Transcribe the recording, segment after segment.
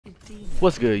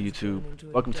What's good, YouTube?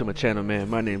 Welcome to my channel, man.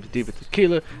 My name is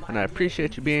DivaTequila, and I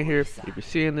appreciate you being here. If you're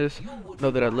seeing this, know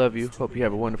that I love you. Hope you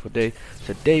have a wonderful day.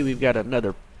 Today we've got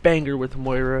another banger with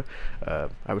Moira.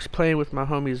 I was playing with my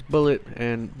homies Bullet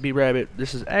and B-Rabbit.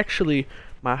 This is actually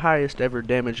my highest ever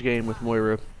damage game with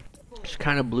Moira. Just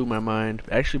kind of blew my mind.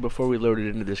 Actually, before we loaded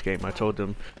into this game, I told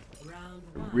them I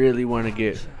really want to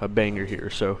get a banger here,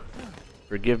 so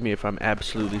forgive me if I'm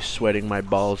absolutely sweating my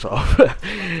balls off.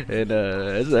 And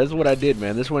that's what I did,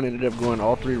 man. This one ended up going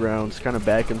all 3 rounds, kind of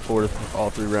back and forth all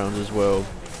 3 rounds as well.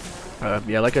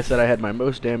 Yeah, like I said, I had my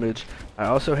most damage. I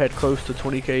also had close to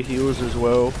 20k heals as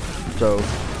well, so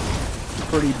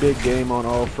pretty big game on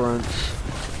all fronts.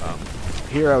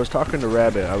 Here I was talking to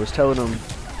Rabbit. I was telling him,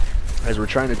 as we're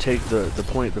trying to take the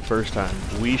point the first time,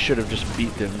 we should have just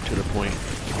beat them to the point.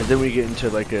 And then we get into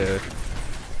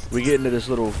this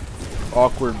little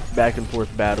awkward back and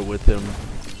forth battle with them,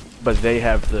 but they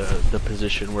have the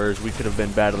position, whereas we could have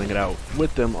been battling it out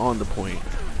with them on the point.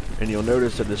 And you'll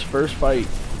notice that this first fight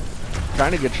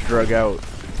kind of gets drug out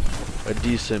a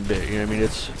decent bit. You know what I mean?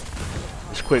 It's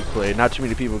quick play. Not too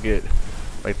many people get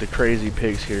like the crazy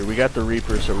picks here. We got the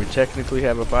Reaper, so we technically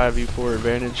have a 5v4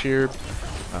 advantage here,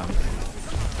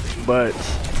 but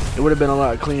it would have been a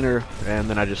lot cleaner. And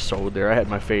then I just sold there. I had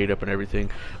my fade up and everything,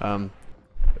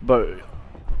 but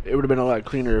it would have been a lot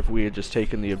cleaner if we had just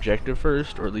taken the objective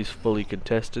first, or at least fully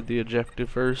contested the objective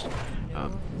first.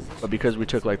 But because we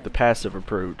took like the passive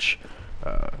approach,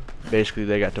 basically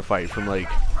they got to fight from like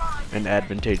an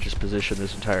advantageous position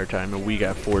this entire time, and we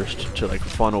got forced to like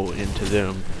funnel into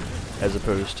them as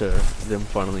opposed to them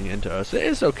funneling into us.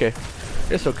 It's okay.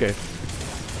 It's okay.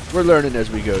 We're learning as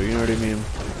we go, you know what I mean?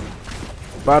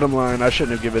 Bottom line, I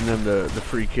shouldn't have given them the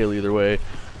free kill either way.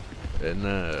 And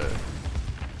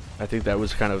I think that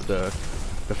was kind of the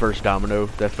first domino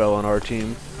that fell on our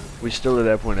team. We still at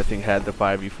that point, I think, had the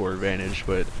 5v4 advantage,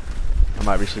 but I'm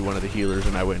obviously one of the healers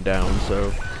and I went down,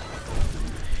 so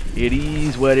it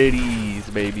is what it is,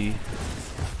 baby.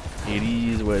 It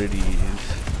is what it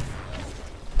is.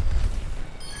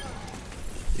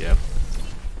 Yeah.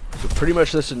 So pretty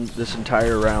much this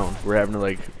entire round, we're having to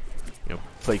like, you know,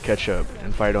 play catch up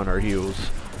and fight on our heals,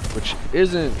 which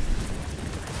isn't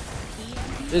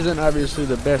obviously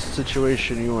the best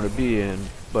situation you want to be in,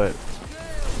 but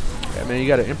yeah, man, you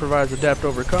got to improvise, adapt,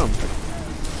 overcome.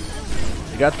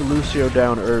 We got the Lucio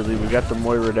down early. We got the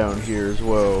Moira down here as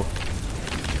well.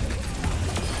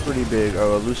 Pretty big.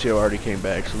 Oh, Lucio already came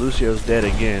back, so Lucio's dead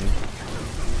again.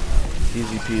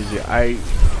 Easy peasy. I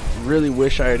really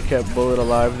wish I had kept Bullet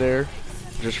alive there,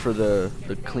 just for the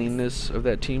cleanness of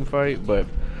that team fight, but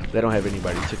they don't have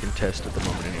anybody to contest at the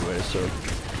moment anyway, so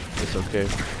it's okay.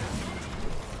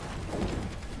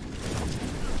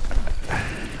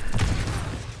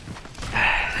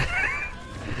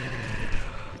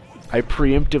 I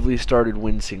preemptively started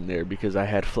wincing there because I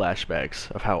had flashbacks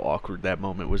of how awkward that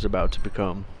moment was about to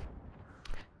become.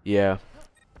 Yeah.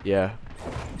 That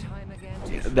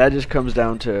just comes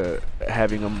down to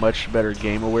having a much better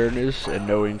game awareness and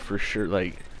knowing for sure,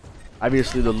 like,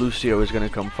 obviously the Lucio is going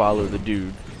to come follow the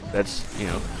dude that's, you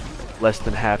know, less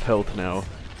than half health now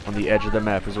on the edge of the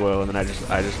map as well, and then I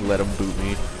just let him boot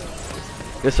me.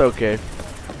 It's okay.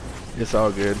 It's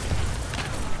all good.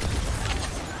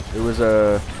 It was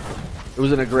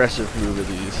an aggressive move at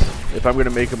least. If I'm gonna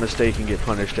make a mistake and get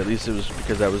punished, at least it was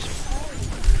because I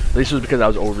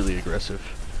was overly aggressive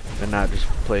and not just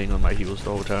playing on my heels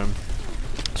the whole time.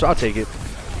 So I'll take it.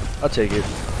 I'll take it.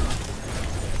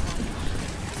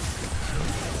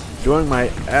 Doing my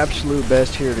absolute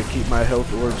best here to keep my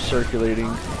health orb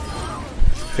circulating.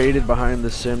 Faded behind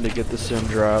the sim to get the sim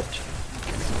dropped.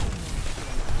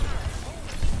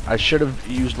 I should have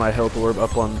used my health orb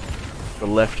up on the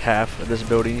left half of this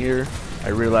building here. I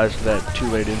realized that too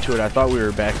late into it. I thought we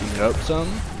were backing up some,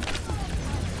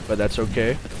 but that's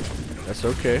okay. That's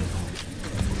okay.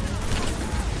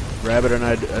 Rabbit and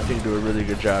I think do a really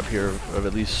good job here of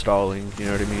at least stalling, you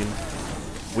know what I mean?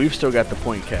 We've still got the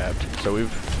point capped, so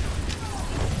we've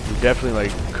definitely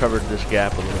like covered this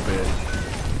gap a little bit.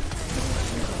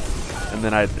 And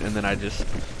then I just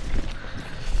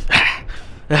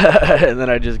and then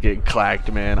I just get clacked,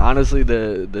 man. Honestly,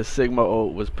 the Sigma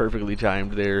ult was perfectly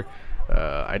timed there.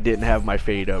 I didn't have my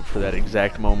fade up for that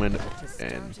exact moment,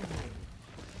 and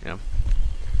yeah,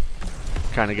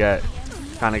 kind of got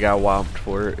whomped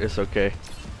for it. It's okay.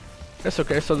 It's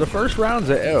okay. So the first round's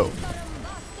a L.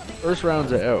 First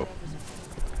round's a L.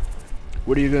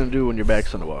 What are you gonna do when your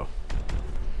back's on the wall?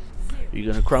 Are you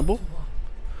gonna crumble?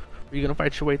 Or are you gonna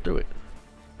fight your way through it?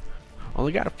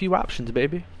 Only got a few options,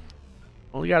 baby.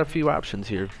 Only got a few options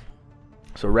here.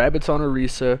 So Rabbit's on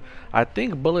Orisa. I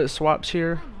think Bullet swaps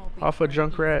here. off of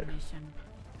Junkrat?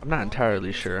 I'm not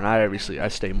entirely sure, and I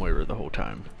stay Moira the whole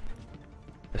time.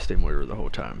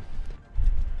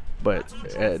 But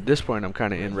at this point, I'm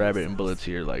kind of in rabbit and bullets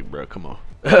here. Like, bro, come on.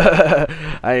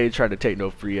 I ain't trying to take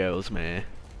no free L's, man.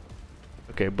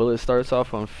 Okay, bullet starts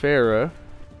off on Farah.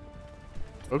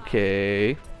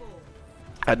 Okay.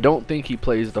 I don't think he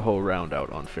plays the whole round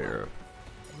out on Farah,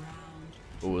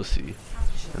 but we'll see.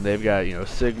 And they've got, you know,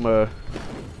 Sigma,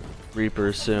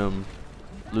 Reaper, Sim,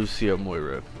 Lucio,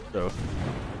 Moira. So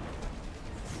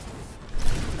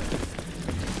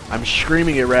I'm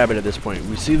screaming at Rabbit at this point.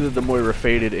 We see that the Moira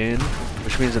faded in,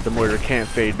 which means that the Moira can't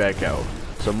fade back out.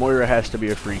 So Moira has to be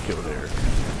a free kill there.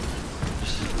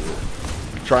 Just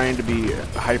trying to be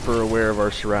hyper aware of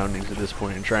our surroundings at this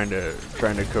point and trying to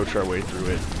coach our way through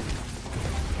it.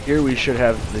 Here we should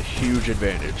have the huge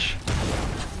advantage.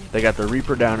 They got the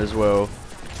Reaper down as well.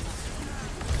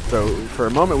 So for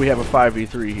a moment we have a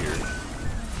 5v3 here.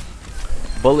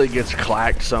 Bullet gets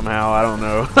clacked somehow, I don't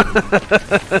know.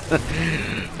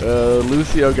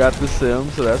 Lucio got the Sim,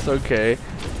 so that's okay.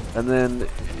 And then,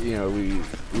 you know, we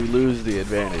lose the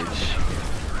advantage,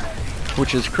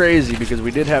 which is crazy because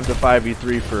we did have the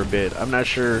 5v3 for a bit. I'm not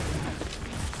sure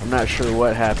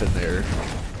what happened there,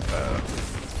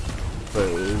 but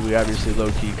we obviously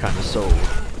low-key kind of sold.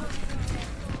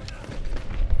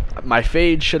 My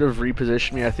fade should have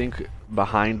repositioned me, I think,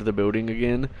 behind the building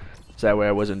again, so that way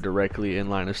I wasn't directly in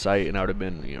line of sight, and I would have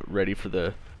been, you know, ready for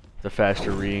the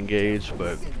faster re-engage.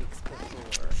 But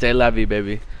c'est la vie,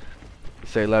 baby.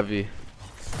 C'est la vie.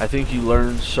 I think you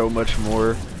learn so much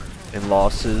more in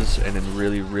losses and in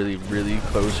really, really, really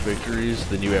close victories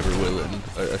than you ever will in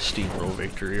a steamroll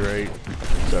victory, right?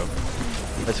 So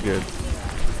that's good.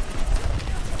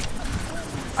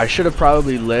 I should have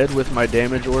probably led with my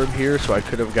damage orb here, so I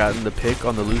could have gotten the pick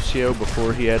on the Lucio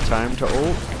before he had time to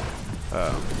ult.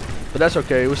 But that's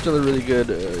okay. It was still a really good,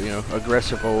 you know,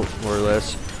 aggressive ult, more or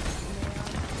less.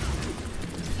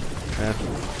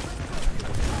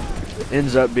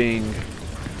 Ends up being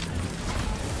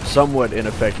somewhat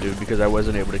ineffective because I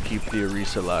wasn't able to keep the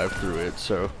Orisa alive through it.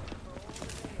 So,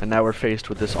 and now we're faced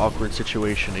with this awkward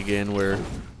situation again where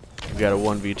we got a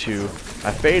 1v2.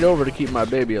 I fade over to keep my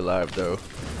baby alive though.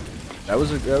 That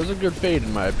was a good fade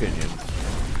in my opinion.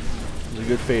 It was a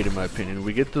good fade in my opinion.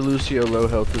 We get the Lucio low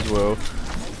health as well.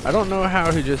 I don't know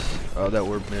how he just... Oh, that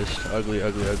word missed. Ugly,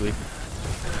 ugly, ugly.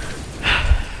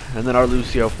 And then our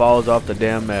Lucio falls off the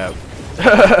damn map.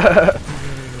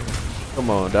 Come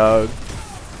on, dog.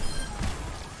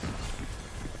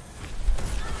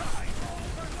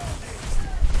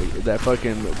 That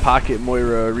fucking pocket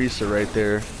Moira Orisa right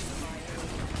there.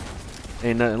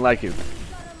 Ain't nothing like it.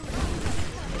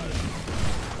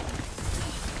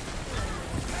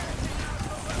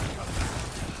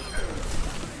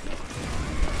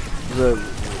 The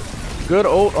good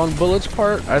ult on Bullet's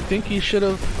part. I think he should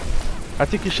have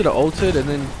ulted and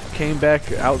then came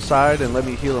back outside and let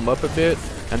me heal him up a bit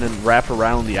and then wrap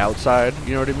around the outside,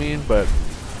 you know what I mean? But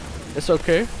it's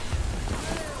okay.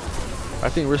 I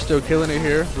think we're still killing it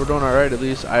here. We're doing alright at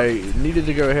least. I needed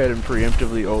to go ahead and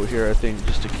preemptively ult here, I think,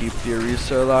 just to keep the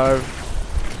Orisa alive.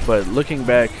 But looking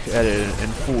back at it in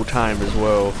full time as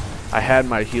well, I had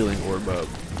my healing orb up.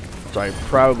 So I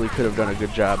probably could have done a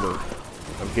good job of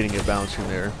getting it bouncing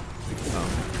there.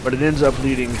 But it ends up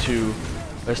leading to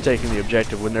us taking the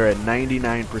objective when they're at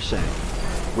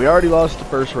 99%. We already lost the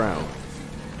first round.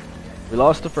 We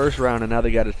lost the first round and now they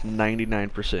got it to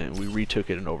 99%. We retook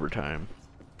it in overtime.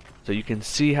 So you can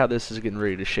see how this is getting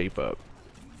ready to shape up.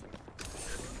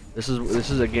 This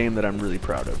is a game that I'm really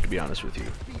proud of, to be honest with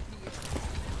you.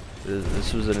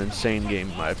 This was an insane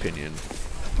game in my opinion.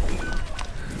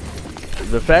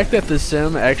 The fact that the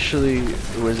Sim actually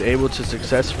was able to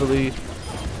successfully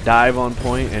dive on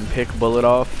point and pick Bullet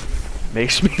off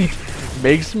makes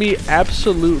me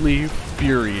absolutely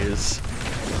furious.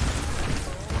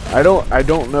 I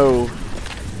don't know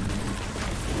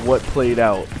what played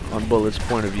out on Bullet's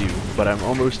point of view, but I'm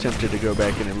almost tempted to go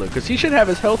back in and look, because he should have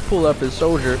his health pool up as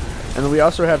Soldier, and then we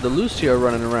also have the Lucio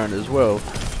running around as well.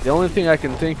 The only thing I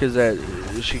can think is that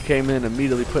she came in,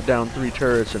 immediately put down 3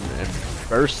 turrets and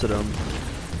bursted them.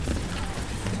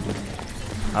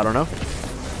 I don't know.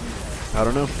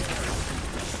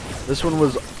 This one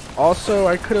was also,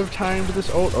 I could have timed this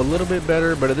ult a little bit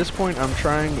better, but at this point I'm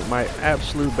trying my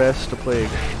absolute best to play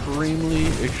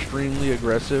extremely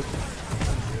aggressive.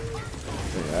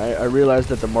 I realize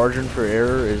that the margin for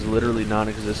error is literally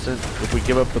non-existent. If we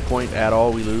give up the point at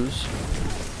all, we lose.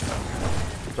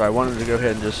 So I wanted to go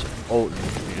ahead and just ult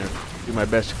and, you know, do my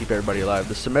best to keep everybody alive.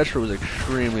 The Symmetra was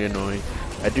extremely annoying.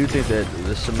 I do think that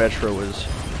the Symmetra was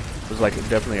like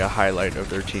definitely a highlight of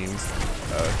their team.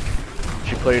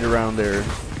 played around their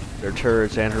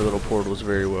turrets and her little portals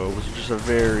very well. It was just a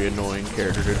very annoying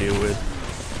character to deal with.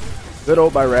 Good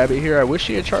ult by Rabbit here. I wish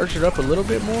he had charged it up a little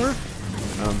bit more.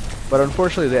 But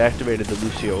unfortunately they activated the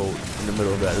Lucio ult in the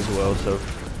middle of that as well, so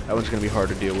that one's going to be hard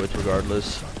to deal with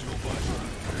regardless.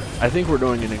 I think we're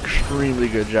doing an extremely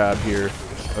good job here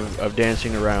of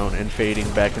dancing around and fading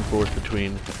back and forth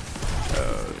between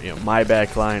you know, my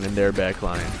back line and their back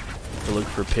line to look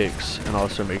for picks and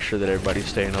also make sure that everybody's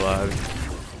staying alive.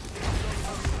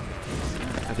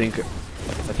 I think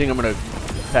I'm going to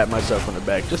pat myself on the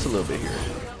back just a little bit here.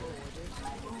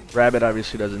 Rabbit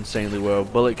obviously does insanely well.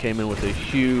 Bullet came in with a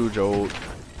huge ult.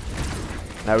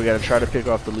 Now we got to try to pick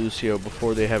off the Lucio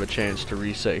before they have a chance to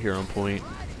reset here on point.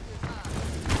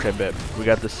 Okay, bet. We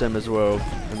got the sim as well,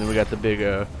 and then we got the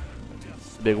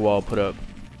big wall put up.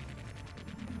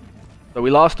 So we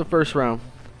lost the first round.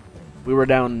 We were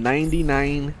down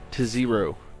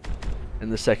 99-0 in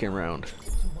the second round,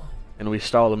 and we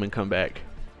stall them and come back.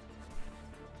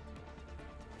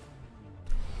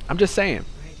 I'm just saying.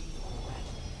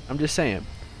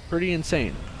 Pretty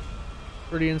insane.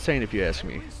 Pretty insane if you ask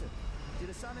me.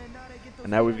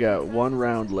 And now we've got 1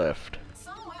 round left.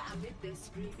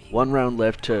 1 round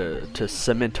left to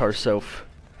cement ourselves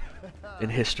in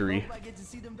history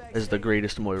as the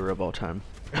greatest Moira of all time.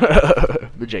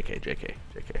 But JK.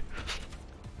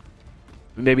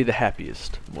 Maybe the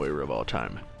happiest Moira of all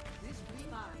time.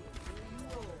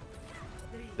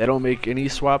 They don't make any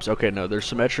swaps? Okay, no, their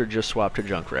Symmetra just swapped to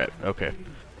Junkrat. Okay.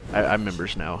 I'm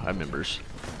members now. I'm members.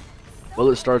 Well,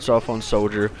 it starts off on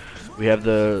Soldier. We have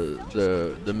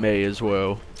the Mei as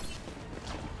well.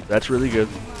 That's really good.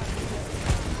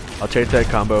 I'll take that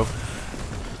combo.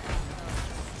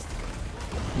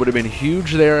 Would have been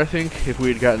huge there, I think, if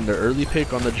we had gotten the early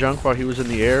pick on the Junk while he was in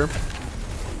the air.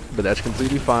 But that's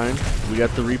completely fine. We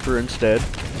got the Reaper instead.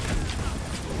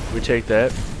 We take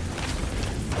that.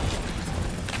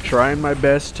 Trying my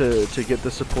best to get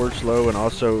the supports low and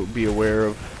also be aware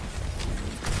of,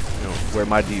 you know, where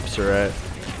my deeps are at.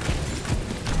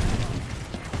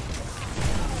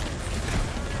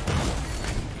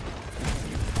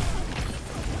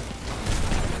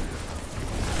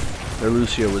 Their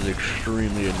Lucio was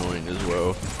extremely annoying as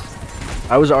well.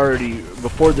 I was already,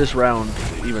 before this round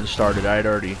even started, I had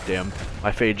already, damn,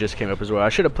 my fade just came up as well. I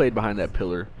should have played behind that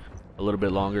pillar a little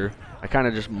bit longer. I kind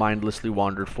of just mindlessly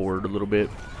wandered forward a little bit.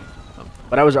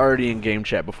 But I was already in game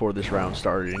chat before this round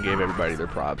started and gave everybody their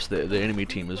props, the enemy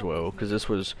team as well, because this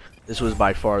was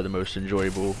by far the most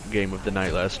enjoyable game of the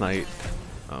night last night.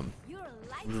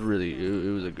 It was really, it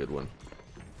was a good one.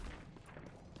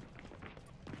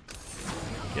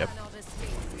 Yep.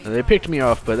 And they picked me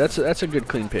off, but that's a good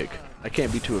clean pick. I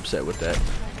can't be too upset with that.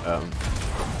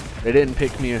 They didn't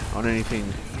pick me on anything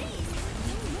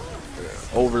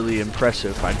overly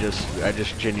impressive. I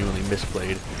just genuinely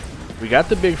misplayed. We got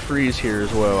the big freeze here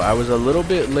as well. I was a little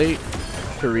bit late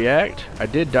to react. I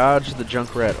did dodge the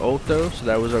Junkrat ult though, so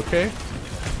that was okay.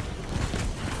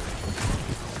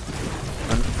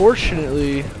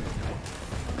 Unfortunately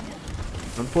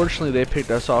they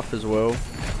picked us off as well.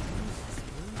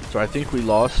 So I think we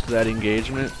lost that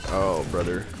engagement. Oh,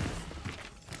 brother.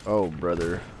 Oh,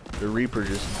 brother. The Reaper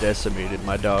just decimated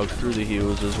my dog through the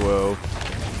heels as well.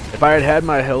 If I had had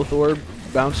my health orb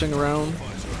bouncing around,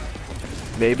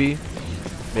 maybe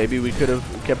we could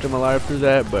have kept him alive through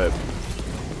that, but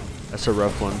that's a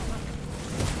rough one.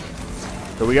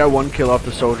 So we got 1 kill off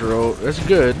the Soldier ult. That's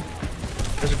good.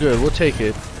 That's good. We'll take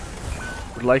it.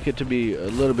 Would like it to be a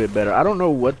little bit better. I don't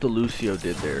know what the Lucio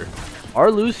did there.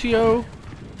 Our Lucio,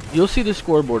 you'll see the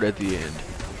scoreboard at the end.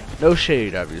 No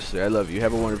shade, obviously. I love you.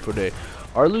 Have a wonderful day.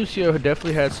 Our Lucio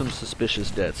definitely had some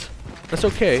suspicious deaths. That's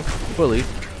okay, fully.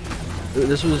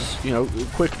 This was, you know,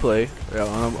 quick play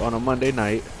on a Monday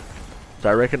night. So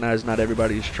I recognize not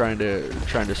everybody's trying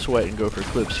to sweat and go for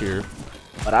clips here,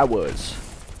 but I was.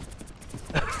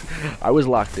 I was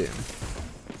locked in.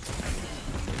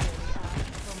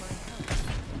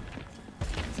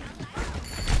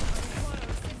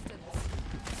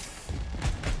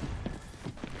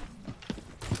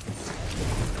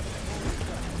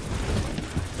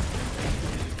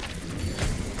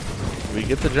 Do we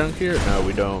get the junk here? No,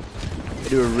 we don't. They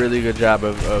do a really good job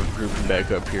of grouping back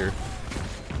up here.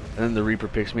 And then the Reaper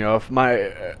picks me off.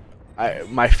 My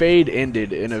fade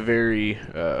ended in a very,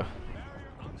 I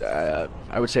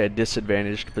would say, a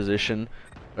disadvantaged position.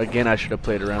 Again, I should have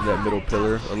played around that middle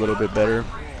pillar a little bit better.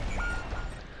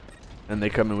 And they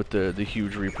come in with the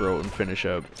huge Reaper ult and finish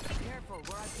up.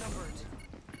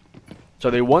 So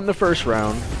they won the first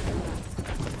round.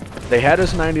 They had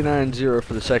us 99-0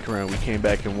 for the second round. We came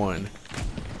back and won.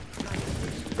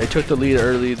 They took the lead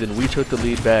early, then we took the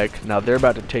lead back. Now they're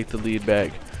about to take the lead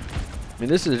back. I mean,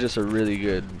 this is just a really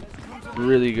good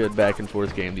back and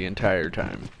forth game the entire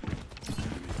time.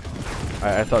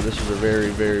 I thought this was a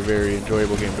very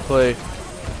enjoyable game to play.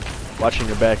 Watching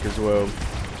it back as well.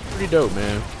 Pretty dope,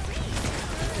 man.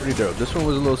 Pretty dope. This one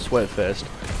was a little sweat fest.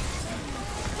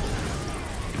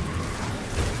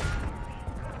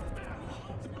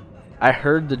 I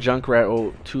heard the Junkrat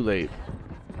ult too late.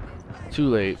 Too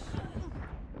late.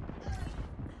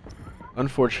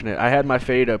 Unfortunate. I had my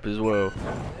fade up as well.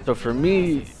 So for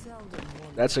me,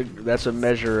 that's a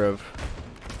measure of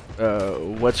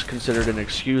what's considered an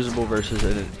excusable versus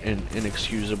an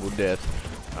inexcusable death.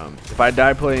 If I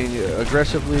die playing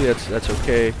aggressively, that's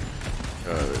okay.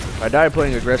 If I die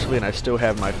playing aggressively and I still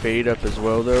have my fade up as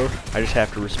well, though, I just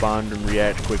have to respond and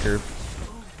react quicker.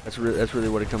 That's really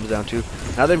what it comes down to.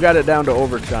 Now they've got it down to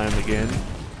overtime again.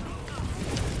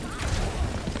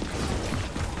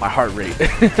 My heart rate.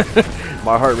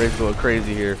 My heart rate's going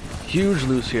crazy here. Huge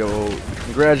Lucio ult.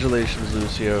 Congratulations,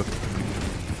 Lucio.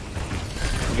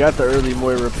 We got the early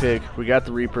Moira pick. We got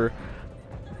the Reaper.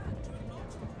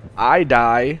 I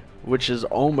die, which is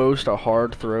almost a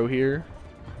hard throw here.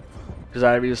 Because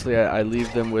obviously I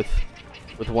leave them with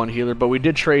one healer. But we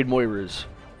did trade Moiras.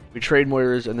 We trade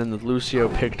Moiras, and then the Lucio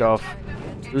picked off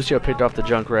the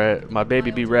Junkrat. My baby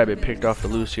B Rabbit picked off the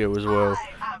Lucio as well.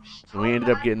 And we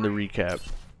ended up getting the recap.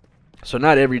 So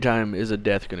not every time is a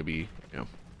death going to be, you know,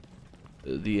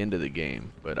 the end of the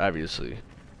game. But obviously,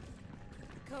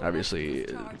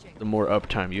 the more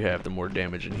uptime you have, the more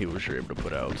damage and heals you're able to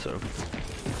put out. So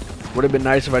would have been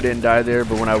nice if I didn't die there.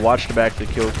 But when I watched back the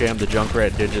kill cam, the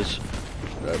Junkrat did just,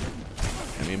 I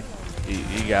mean,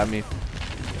 he got me.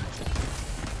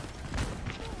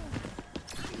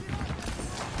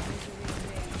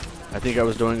 I think I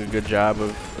was doing a good job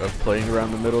of playing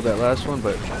around the middle that last one,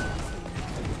 but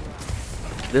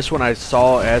this one I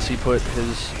saw as he put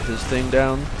his thing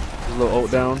down, his little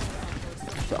ult down,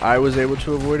 so I was able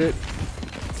to avoid it.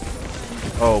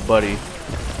 Oh, buddy.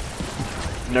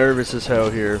 Nervous as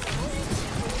hell here.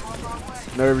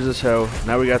 Nervous as hell.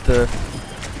 Now we got the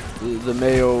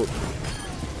Mayo,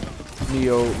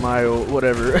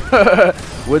 whatever,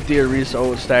 with the Arisa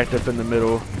ult stacked up in the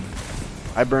middle.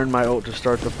 I burned my ult to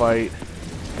start the fight.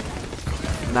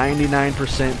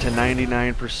 99% to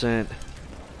 99%.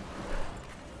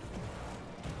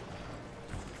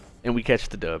 And we catch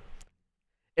the dub.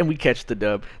 And we catch the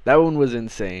dub. That one was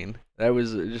insane. That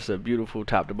was just a beautiful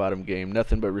top to bottom game.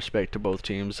 Nothing but respect to both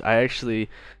teams. I actually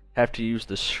have to use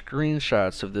the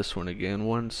screenshots of this one again.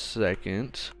 1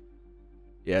 second.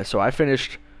 Yeah, so I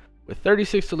finished with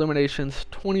 36 eliminations,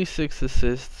 26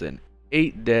 assists, and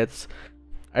 8 deaths.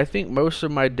 I think most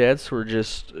of my deaths were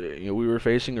just, you know, we were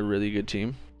facing a really good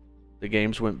team. The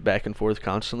games went back and forth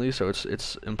constantly, so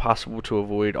it's impossible to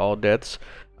avoid all deaths.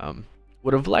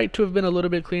 Would have liked to have been a little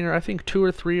bit cleaner. I think 2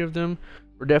 or 3 of them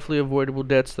were definitely avoidable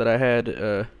deaths that I had.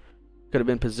 Could have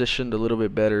been positioned a little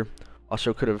bit better.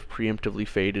 Also could have preemptively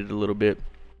faded a little bit.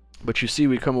 But you see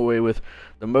we come away with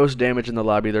the most damage in the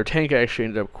lobby. Their tank actually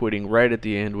ended up quitting right at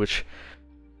the end, which...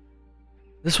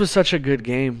 This was such a good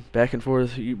game, back and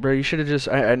forth. Bro, you should have just...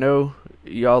 I know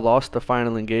y'all lost the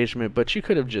final engagement, but you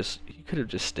could have just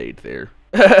stayed there.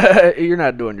 You're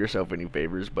not doing yourself any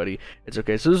favors, buddy. It's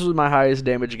okay. So this was my highest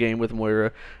damage game with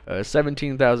Moira.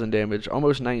 17,000 damage,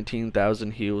 almost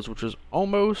 19,000 heals, which was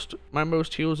almost my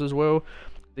most heals as well.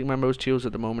 I think my most heals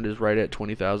at the moment is right at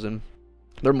 20,000.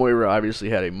 Their Moira obviously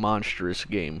had a monstrous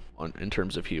game in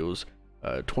terms of heals.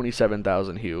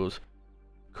 27,000 heals.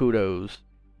 Kudos.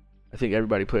 I think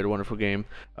everybody played a wonderful game.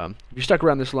 If you stuck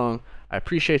around this long, I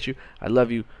appreciate you. I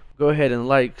love you. Go ahead and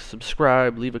like,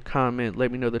 subscribe, leave a comment. Let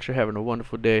me know that you're having a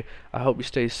wonderful day. I hope you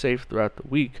stay safe throughout the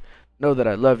week. Know that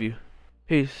I love you.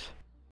 Peace.